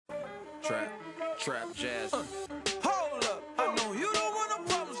Trap jazz. Hold up, I know you don't want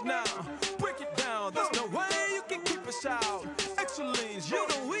no problems now. Break it down, there's no way you can keep us out. Excellence, you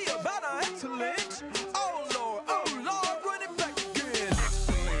know we about our excellence. Oh Lord, run it back again.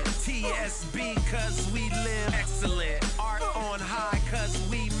 Excellent. TSB, cause we live excellent. Art on high, cause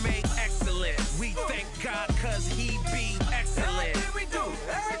we make excellent. We thank God, cause he be excellent.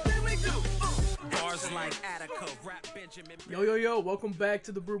 Everything we do. Bars like Attica, rap Benjamin. Yo, welcome back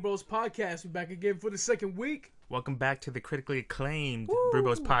to the Brew Bros podcast. We're back again for the second week. Welcome back to the critically acclaimed Brew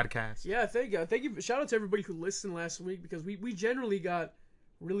Bros podcast. Yeah, thank you. Shout out to everybody who listened last week because we generally got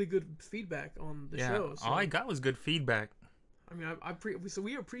really good feedback on the show. So, all I got was good feedback. I mean, so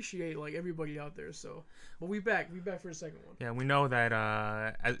we appreciate like everybody out there. So, but we back for a second one. Yeah, we know that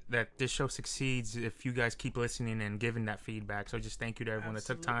that this show succeeds if you guys keep listening and giving that feedback. So just thank you to everyone that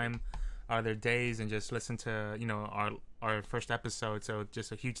took time out of their days and just listened to our first episode. So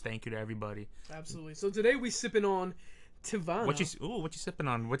just a huge thank you to everybody. Absolutely. So today we sipping on Tivana. What you sipping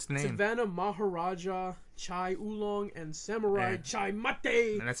on? What's the name? Tivana Maharaja Chai Oolong and Samurai Chai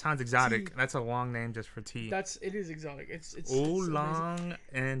Mate. And that sounds exotic. Tea. That's a long name just for tea. It is exotic. It's Oolong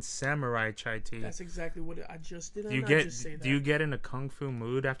and Samurai Chai tea. That's exactly what I just did. Do you get in a kung fu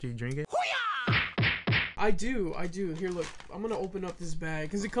mood after you drink it? I do. Here, look. I'm gonna open up this bag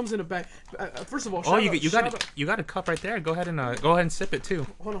because it comes in a bag. First of all, you got a cup right there. Go ahead and sip it too.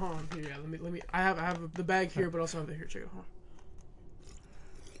 Hold on. Here, yeah. Let me. I have the bag here, but also have it here. Check it out.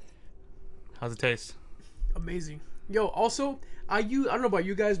 How's it taste? Amazing. Yo, also I don't know about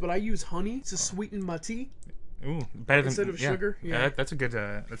you guys, but I use honey to sweeten my tea. Ooh, better instead of sugar. Yeah, that's a good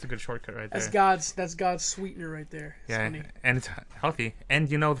shortcut right there. That's God's sweetener right there. It's honey. And it's healthy.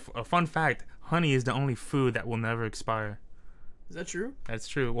 And a fun fact: honey is the only food that will never expire. Is that true? That's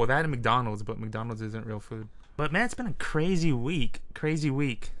true. Well, that and McDonald's, but McDonald's isn't real food. But man, it's been a crazy week.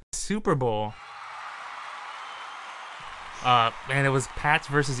 Super Bowl. And it was Pats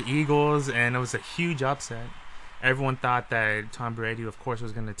versus Eagles, and it was a huge upset. Everyone thought that Tom Brady, of course,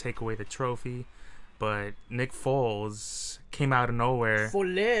 was going to take away the trophy, but Nick Foles came out of nowhere.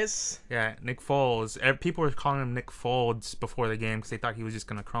 Foles. Yeah, Nick Foles. People were calling him Nick Folds before the game because they thought he was just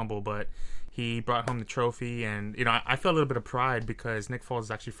going to crumble, but he brought home the trophy, and I feel a little bit of pride because Nick Foles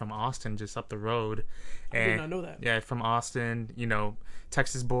is actually from Austin, just up the road. I did not know that. Yeah, from Austin,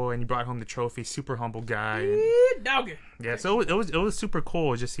 Texas boy, and he brought home the trophy. Super humble guy. Doggy. Yeah, so it was super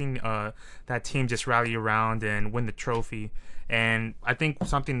cool just seeing that team just rally around and win the trophy. And I think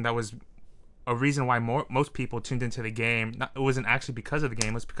something that was a reason why most people tuned into the game, it wasn't actually because of the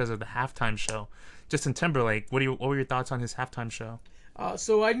game, it was because of the halftime show. Justin Timberlake, what were your thoughts on his halftime show?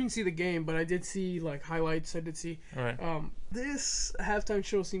 So I didn't see the game, but I did see like highlights. I did see. Right. This halftime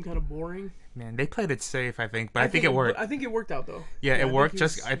show seemed kind of boring. Man, they played it safe, I think, but I think it worked. I think it worked out though. Yeah, it worked.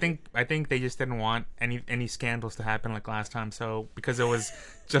 I think they just didn't want any scandals to happen like last time. So because it was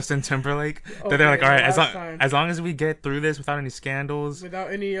Justin Timberlake, they're like, all right, as long as we get through this without any scandals,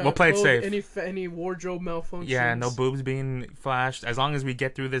 without any we'll play it safe. Any wardrobe malfunctions. Yeah, no boobs being flashed. As long as we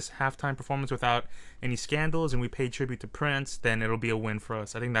get through this halftime performance without any scandals and we pay tribute to Prince, then it'll be a win for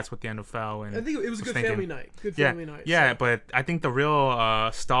us. I think that's what the NFL and I think it was a good family night. Family night. Yeah, so. But I think the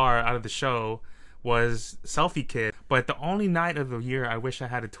real star out of the show was Selfie Kid. But the only night of the year I wish I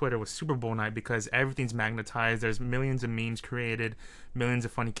had a Twitter was Super Bowl night because everything's magnetized. There's millions of memes created, millions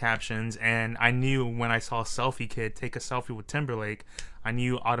of funny captions, and I knew when I saw Selfie Kid take a selfie with Timberlake, I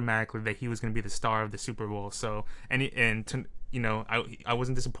knew automatically that he was going to be the star of the Super Bowl. So I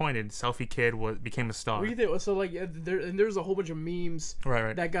wasn't disappointed. Selfie Kid became a star. What do you think? So like, there's a whole bunch of memes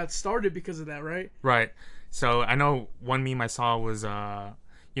right. that got started because of that, right? Right. So I know one meme I saw was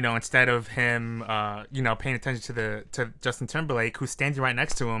instead of him paying attention to Justin Timberlake, who's standing right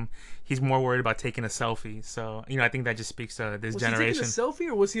next to him, he's more worried about taking a selfie. So I think that just speaks to this generation. Was he taking a selfie,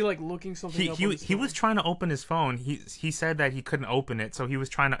 or was he like looking something up? He was trying to open his phone. He said that he couldn't open it, so he was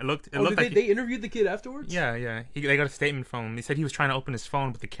trying to. They interviewed the kid afterwards? Yeah. They got a statement from him. He said he was trying to open his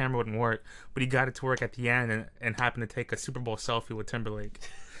phone, but the camera wouldn't work. But he got it to work at the end and happened to take a Super Bowl selfie with Timberlake.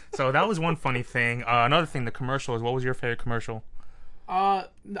 So that was one funny thing. Another thing, the commercials. What was your favorite commercial? I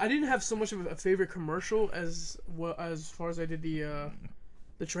didn't have so much of a favorite commercial as far as I did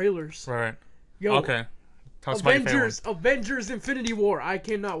the trailers. Right. Yo, okay. Tell us about your favorite one. Avengers Infinity War. I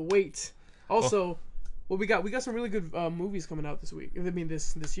cannot wait. Also, we got some really good movies coming out this week. I mean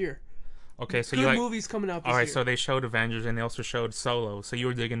this year. Okay, so good movies coming out this year. All right, so they showed Avengers and they also showed Solo. So you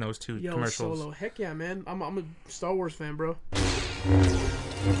were digging those two commercials. Solo. Heck yeah, man. I'm a Star Wars fan, bro.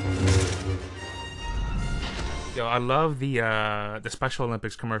 Yo, I love the Special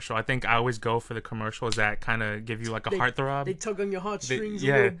Olympics commercial. I think I always go for the commercials that kind of give you like a heartthrob. They tug on your heartstrings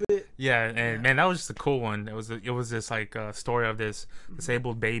yeah, a little bit. Yeah, and man, that was just a cool one. It was this like story of this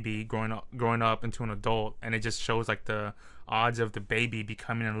disabled baby growing up into an adult, and it just shows like the odds of the baby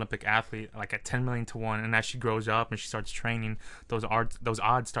becoming an Olympic athlete like at 10 million to 1, and as she grows up and she starts training, those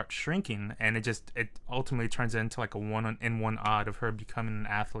odds start shrinking, and it ultimately turns into like a 1 odd of her becoming an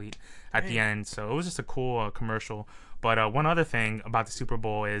athlete at the end. So it was just a cool commercial. But one other thing about the Super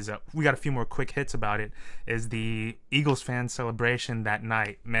Bowl is we got a few more quick hits about it. Is the Eagles fan celebration that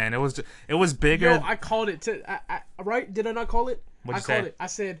night? Man, it was bigger. Yo, I called it. Right? Did I not call it? What'd you called say? it. I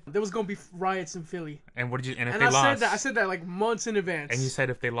said there was gonna be riots in Philly. And what did you? And if And they I lost, said that like months in advance. and you said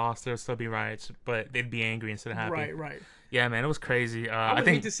if they lost, there'll still be riots, but they'd be angry instead of happy. Right. Yeah, man, it was crazy. I would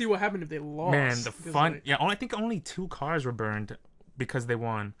think hate to see what happened if they lost. Man, the 'cause, fun. like, Yeah, I think only 2 cars were burned because they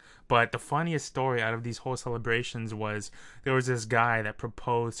won. But the funniest story out of these whole celebrations was there was this guy that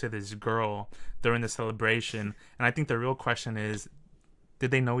proposed to this girl during the celebration, and I think the real question is, did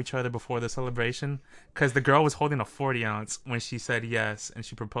they know each other before the celebration? Because the girl was holding a 40 ounce when she said yes and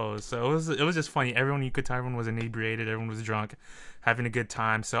she proposed. So it was just funny. You could tell everyone was inebriated, everyone was drunk, having a good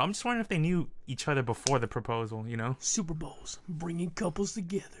time. So I'm just wondering if they knew each other before the proposal. You know? Super Bowls bringing couples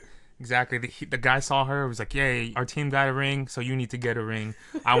together. Exactly. The guy saw her, was like, "Yay, our team got a ring, so you need to get a ring.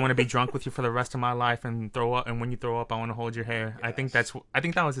 I want to be drunk with you for the rest of my life and throw up. And when you throw up, I want to hold your hair." Yes. I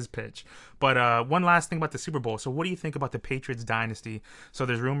think that was his pitch. But one last thing about the Super Bowl. So what do you think about the Patriots dynasty? So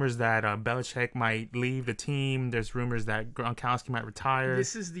there's rumors that Belichick might leave the team. There's rumors that Gronkowski might retire.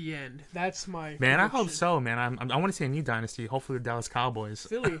 This is the end. That's my man. I hope prediction. so, man. I want to see a new dynasty. Hopefully the Dallas Cowboys.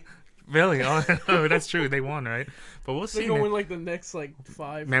 Philly. Really? Oh, that's true. They won, right? But we'll see. They're going like the next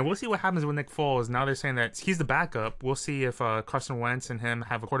 5. Man, we'll see what happens with Nick Foles. Now they're saying that he's the backup. We'll see if Carson Wentz and him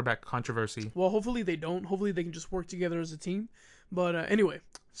have a quarterback controversy. Well, hopefully they don't. Hopefully they can just work together as a team. But anyway,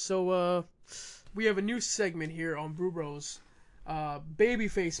 so we have a new segment here on Brew Bros.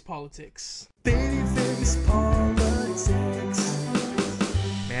 Babyface politics. Babyface politics.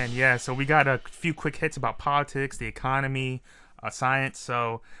 Man, yeah. So we got a few quick hits about politics, the economy, science.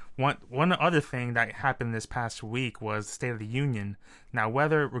 So one other thing that happened this past week was the State of the Union. Now,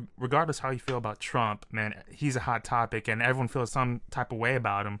 regardless how you feel about Trump, man, he's a hot topic and everyone feels some type of way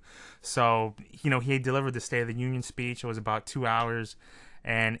about him. So, he delivered the State of the Union speech. It was about 2 hours.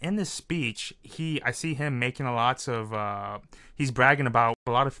 And in this speech, I see him making he's bragging about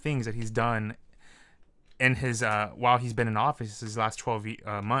a lot of things that he's done in his, while he's been in office, his last 12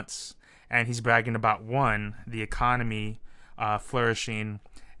 months. And he's bragging about 1, the economy flourishing,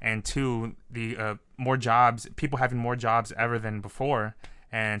 and 2, the more jobs, people having more jobs ever than before.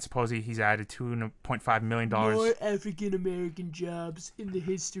 And supposedly he's added $2.5 million. More African American jobs in the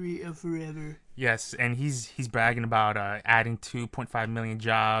history of forever. Yes, and he's bragging about adding 2.5 million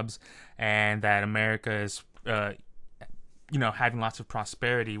jobs, and that America is, having lots of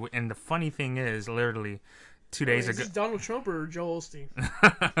prosperity. And the funny thing is, literally 2 days ago, is this Donald Trump or Joel Osteen?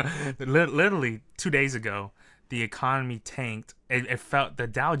 literally 2 days ago, the economy tanked. The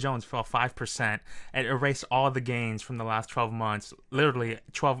Dow Jones fell 5%. It erased all the gains from the last 12 months. Literally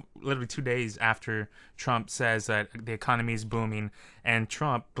 2 days after Trump says that the economy is booming, and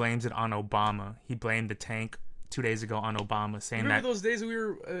Trump blames it on Obama. He blamed the tank 2 days ago on Obama, saying Remember that those days we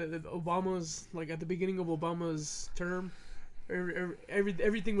were Obama's, like at the beginning of Obama's term,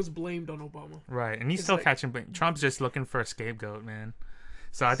 everything was blamed on Obama. Right, and he's It's still like- catching blame. Trump's just looking for a scapegoat, man.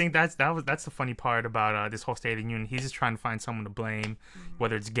 So I think that's the funny part about this whole State of the Union. He's just trying to find someone to blame,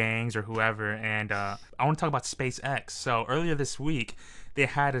 whether it's gangs or whoever. And I want to talk about SpaceX. So earlier this week, they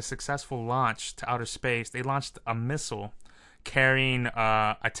had a successful launch to outer space. They launched a missile carrying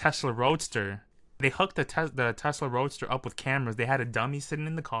a Tesla Roadster. They hooked the Tesla Roadster up with cameras. They had a dummy sitting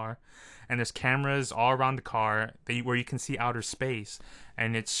in the car, and there's cameras all around the car where you can see outer space.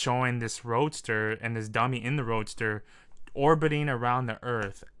 And it's showing this Roadster and this dummy in the Roadster orbiting around the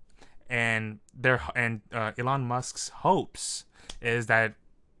Earth. And Elon Musk's hopes is that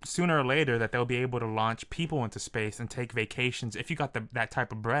sooner or later that they'll be able to launch people into space and take vacations. If you got that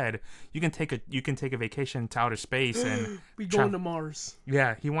type of bread, you can take a vacation to outer space and We going to Mars.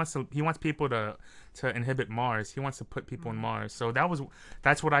 yeah, he wants people to inhabit Mars. He wants to put people in Mars. So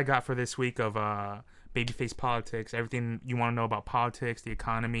that's what I got for this week of babyface politics. Everything you want to know about politics, the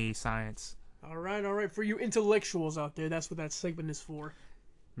economy, science. All right. For you intellectuals out there, that's what that segment is for.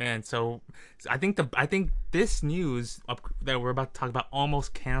 Man, so I think this news that we're about to talk about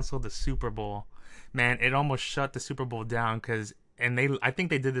almost canceled the Super Bowl. Man, it almost shut the Super Bowl down I think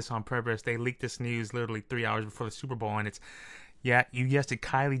they did this on purpose. They leaked this news literally 3 hours before the Super Bowl, and Yeah, you guessed it.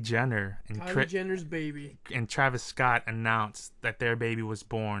 Kylie Jenner Kylie Jenner's baby. and Travis Scott announced that their baby was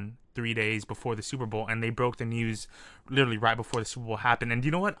born 3 days before the Super Bowl, and they broke the news literally right before the Super Bowl happened. And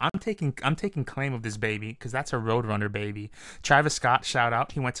you know what? I'm taking claim of this baby because that's a Roadrunner baby. Travis Scott, shout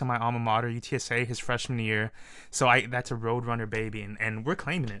out. He went to my alma mater, UTSA, his freshman year. So that's a Roadrunner baby, and we're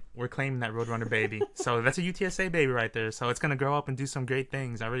claiming it. We're claiming that Roadrunner baby. So that's a UTSA baby right there. So it's gonna grow up and do some great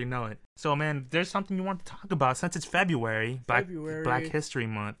things. I already know it. So man, there's something you want to talk about since it's February, Black History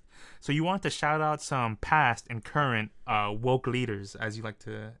Month. So you want to shout out some past and current woke leaders, as you like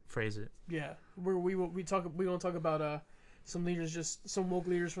to phrase it. Yeah, we gonna talk about some leaders, just some woke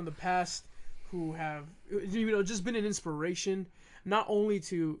leaders from the past who have just been an inspiration not only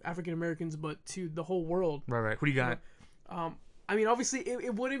to African Americans but to the whole world. Right. Who do you got? I mean, obviously,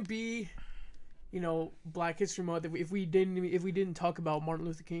 it wouldn't be, Black History Month if we didn't talk about Martin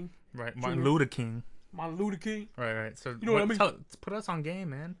Luther King. Right, Martin Luther King. Martin Luther King. Right. So what I mean? Put us on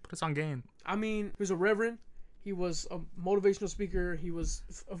game, man. Put us on game. I mean, he was a reverend. He was a motivational speaker. He was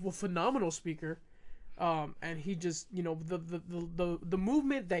a phenomenal speaker. And he just, the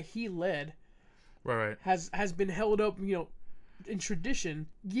movement that he led, right, has been held up, in tradition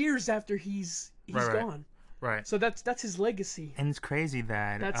years after he's gone. Right. So that's his legacy. And it's crazy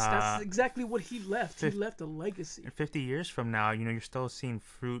that that's exactly what he left. He left a legacy. 50 years from now, you're still seeing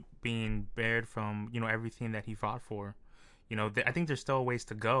fruit being bared from, everything that he fought for. I think there's still ways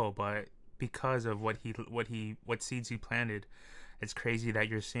to go, but because of what seeds he planted, it's crazy that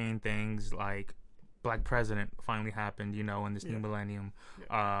you're seeing things like Black president finally happened, in this new millennium.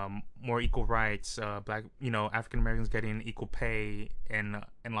 Yeah. More equal rights, Black, African Americans getting equal pay and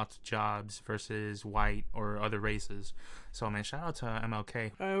lots of jobs versus white or other races. So man, shout out to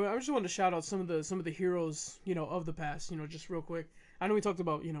MLK. I just wanted to shout out some of the heroes, of the past, just real quick. I know we talked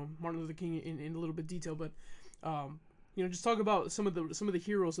about, Martin Luther King in a little bit detail, but just talk about some of the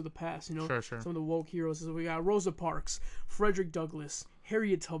heroes of the past, Sure. Some of the woke heroes. So we got Rosa Parks, Frederick Douglass,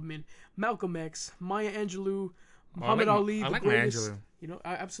 Harriet Tubman, Malcolm X, Maya Angelou, Muhammad Ali, the greatest.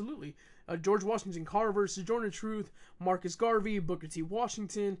 Absolutely. George Washington Carver, Sojourner Truth, Marcus Garvey, Booker T.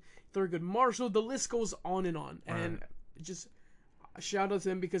 Washington, Thurgood Marshall. The list goes on and on. Right. And just a shout out to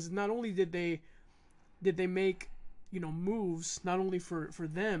them because not only did they make moves not only for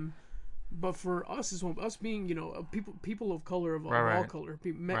them, but for us as well, us being people of color of all color,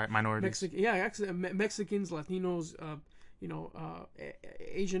 minorities. Mexicans, Latinos,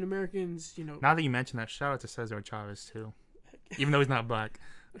 Asian Americans. Now that you mention that, shout out to Cesar Chavez too, even though he's not black.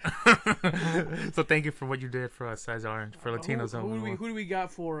 So thank you for what you did for us, Cesar, for Latinos. Who do we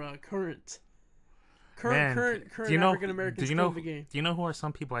got for current African Americans in the game? Do you know who are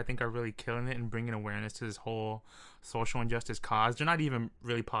some people I think are really killing it and bringing awareness to this whole social injustice cause? They're not even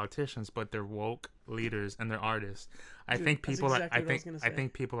really politicians, but they're woke leaders and they're artists. I think people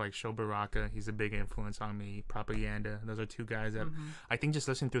like Sho Baraka, he's a big influence on me. Propaganda, those are two guys that I think just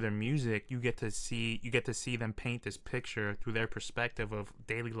listening through their music, you get to see them paint this picture through their perspective of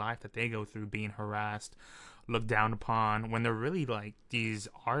daily life that they go through, being harassed, looked down upon, when they're really like these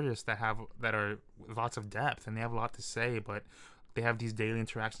artists that are lots of depth and they have a lot to say, but they have these daily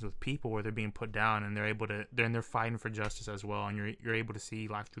interactions with people where they're being put down and they're fighting for justice as well, and you're able to see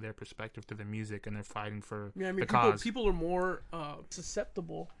life through their perspective, through their music, and they're fighting for the cause. People are more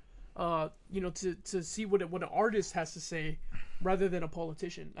susceptible to see what an artist has to say rather than a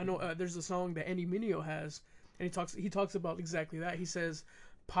politician. I know there's a song that Andy Mineo has, and he talks about exactly that. He says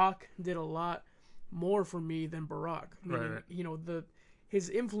Pac did a lot more for me than Barack. Meaning, his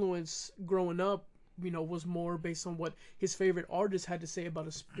influence growing up, was more based on what his favorite artist had to say about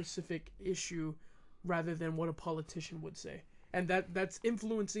a specific issue rather than what a politician would say. And that's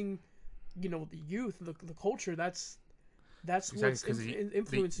influencing, the youth, the culture. That's exactly what's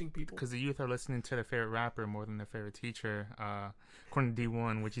influencing people. Because the youth are listening to their favorite rapper more than their favorite teacher, according to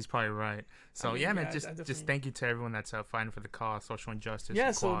D1, which he's probably right. So just thank you to everyone that's fighting for the cause, social injustice.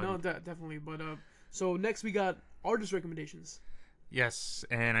 Yeah, equality. so no, definitely. But so next we got artist recommendations. Yes,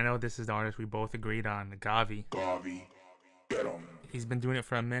 and I know this is the artist we both agreed on, Gavi. Get him. He's been doing it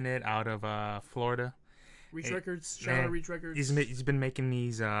for a minute out of Florida. Reach Records, shout out Reach Records. He's been making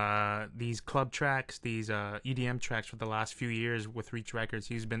these club tracks, these EDM tracks for the last few years with Reach Records.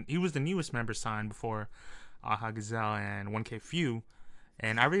 He was the newest member signed before Aha Gazelle and 1K Few,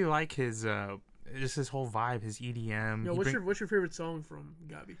 and I really like his just his whole vibe, his EDM. Yo, what's your favorite song from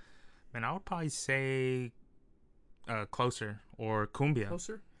Gavi? Man, I would probably say Closer or Cumbia.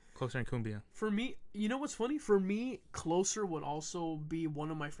 Closer and Cumbia. For me, you know what's funny? For me, Closer would also be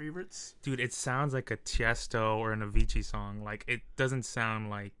one of my favorites. Dude, it sounds like a Tiesto or an Avicii song. Like, it doesn't sound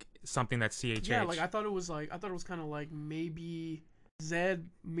like something that's CHH. Yeah, like I thought it was kind of like maybe Zed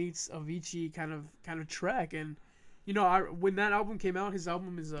meets Avicii kind of track, and you know, when that album came out, his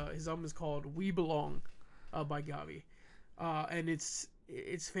album is called We Belong, by Gavi, and it's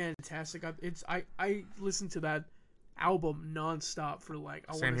fantastic. I listened to that album nonstop for like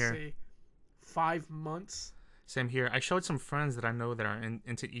I want to say 5 months. Same here. I showed some friends that I know that are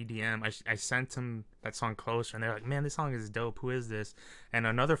into EDM. I sent them that song Closer, and they're like, man, this song is dope. Who is this? And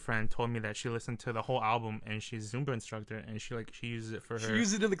another friend told me that she listened to the whole album, and she's a Zumba instructor, and she uses it for her. She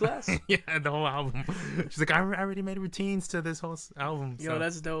used it in the class? Yeah, the whole album. She's like, I already made routines to this whole album. Yo,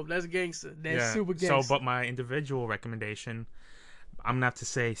 that's dope. That's gangster. That's super gangster. So, but my individual recommendation, I'm going to have to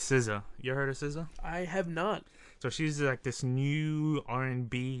say SZA. You heard of SZA? I have not. So she's like this new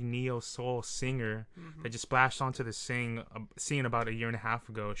R&B neo soul singer that just splashed onto the scene about a year and a half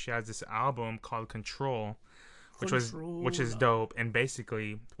ago. She has this album called Control, which is dope. And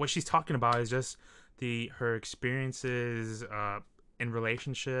basically, what she's talking about is just her experiences in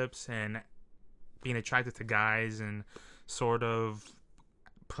relationships and being attracted to guys and sort of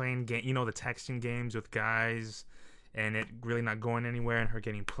playing the texting games with guys. And it really not going anywhere, and her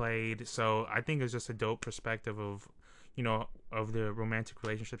getting played. So I think it's just a dope perspective of the romantic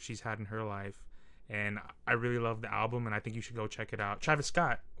relationships she's had in her life. And I really love the album, and I think you should go check it out. Travis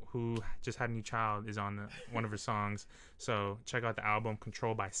Scott, who just had a new child, is on one of her songs. So check out the album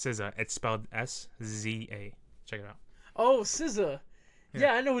Control by SZA. It's spelled SZA. Check it out. Oh, SZA.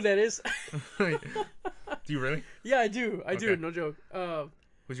 Yeah, I know who that is. Do you really? Yeah, I do. I do. No joke.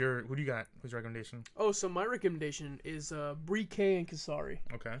 Who do you got? Who's your recommendation? Oh, so my recommendation is Brie K and Kasari.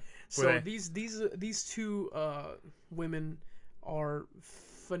 Okay. So these two women are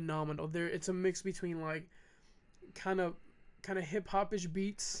phenomenal. It's a mix between like kind of hip hop-ish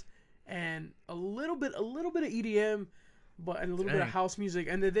beats and a little bit of EDM, and a little bit of house music,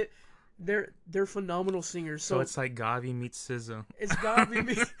 and they're phenomenal singers. So it's like Gavi meets SZA. It's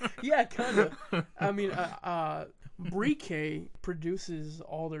Gavi yeah, kind of. I mean, Brie K produces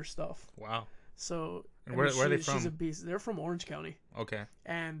all their stuff. Wow. So where are they from? She's a beast. They're from Orange County. Okay.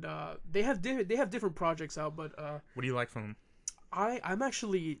 And they have different projects out, but what do you like from them? I'm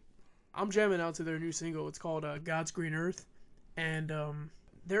jamming out to their new single. It's called God's Green Earth, and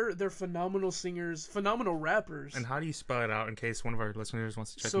they're phenomenal singers, phenomenal rappers. And how do you spell it out in case one of our listeners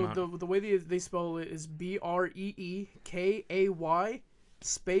wants to check them out? So the way they spell it is BREEKAY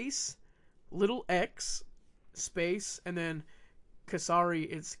space little x space, and then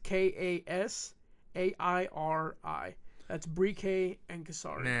Kasari, it's KASAIRI. That's Brie K and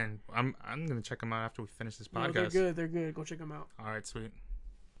Kasari. Man, I'm gonna check them out after we finish this podcast. No, they're good. Go check them out. All right, sweet.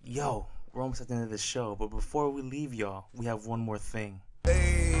 Yo, we're almost at the end of the show, but before we leave y'all, we have one more thing.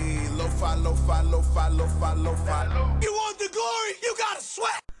 Hey, lo-fi, lo-fi, lo-fi, lo-fi, lo-fi. You want the glory? You gotta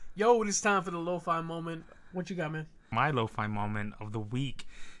sweat. Yo, it's time for the lo-fi moment. What you got, man? My lo-fi moment of the week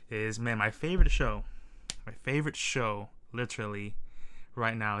is, man, my favorite show, literally,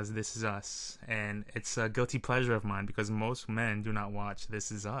 right now is This Is Us, and it's a guilty pleasure of mine because most men do not watch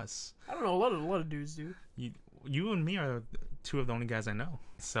This Is Us. I don't know, a lot of dudes do. You and me are two of the only guys I know.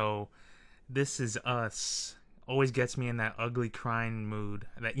 So, This Is Us always gets me in that ugly crying mood.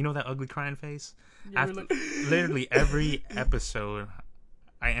 That ugly crying face. Yeah, Literally every episode,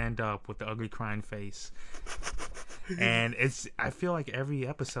 I end up with the ugly crying face. And I feel like every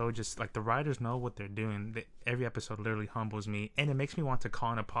episode, just like the writers know what they're doing. Every episode literally humbles me, and it makes me want to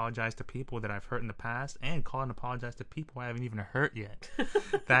call and apologize to people that I've hurt in the past, and call and apologize to people I haven't even hurt yet.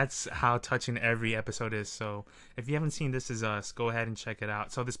 That's how touching every episode is. So if you haven't seen This Is Us, go ahead and check it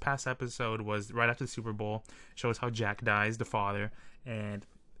out. So this past episode was right after the Super Bowl. Shows how Jack dies, the father, and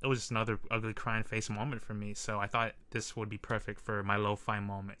it was just another ugly crying face moment for me. So I thought this would be perfect for my lo-fi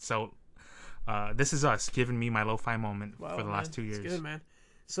moment. So This Is Us, giving me my lo-fi moment for the last 2 years. It's good, man.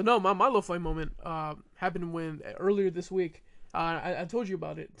 So no, my lo-fi moment happened when earlier this week. I told you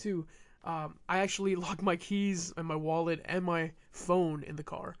about it too. I actually locked my keys and my wallet and my phone in the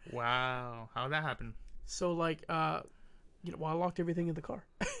car. Wow, how did that happen? So like, I locked everything in the car.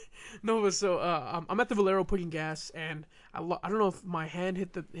 No, but so I'm at the Valero putting gas, and I don't know if my hand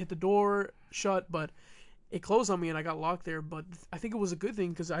hit the door shut, but it closed on me and I got locked there. But I think it was a good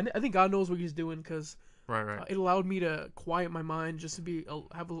thing because I think God knows what He's doing, because right. It allowed me to quiet my mind, just to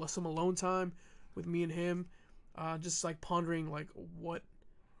have some alone time with me and Him, just like pondering like what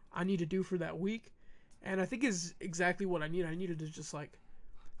I need to do for that week, and I think is exactly what I need. I needed to just like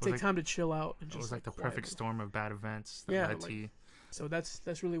take time to chill out and just. It was like the perfect storm of bad events that led to you. So that's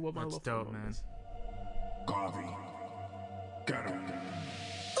really what my love dope, man. is. Garvey. Got him.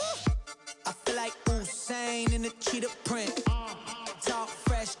 I feel like Usain in the cheetah print. Talk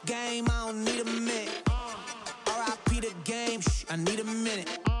fresh, game, I don't need a minute. R.I.P. the game, I need a minute.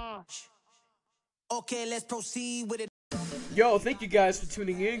 Okay, let's proceed with it. Yo, thank you guys for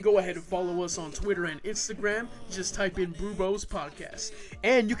tuning in. Go ahead and follow us on Twitter and Instagram. Just type in Brew Bros Podcast.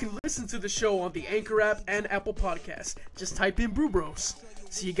 And you can listen to the show on the Anchor app and Apple Podcasts. Just type in Brew Bros.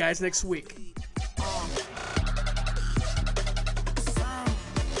 See you guys next week.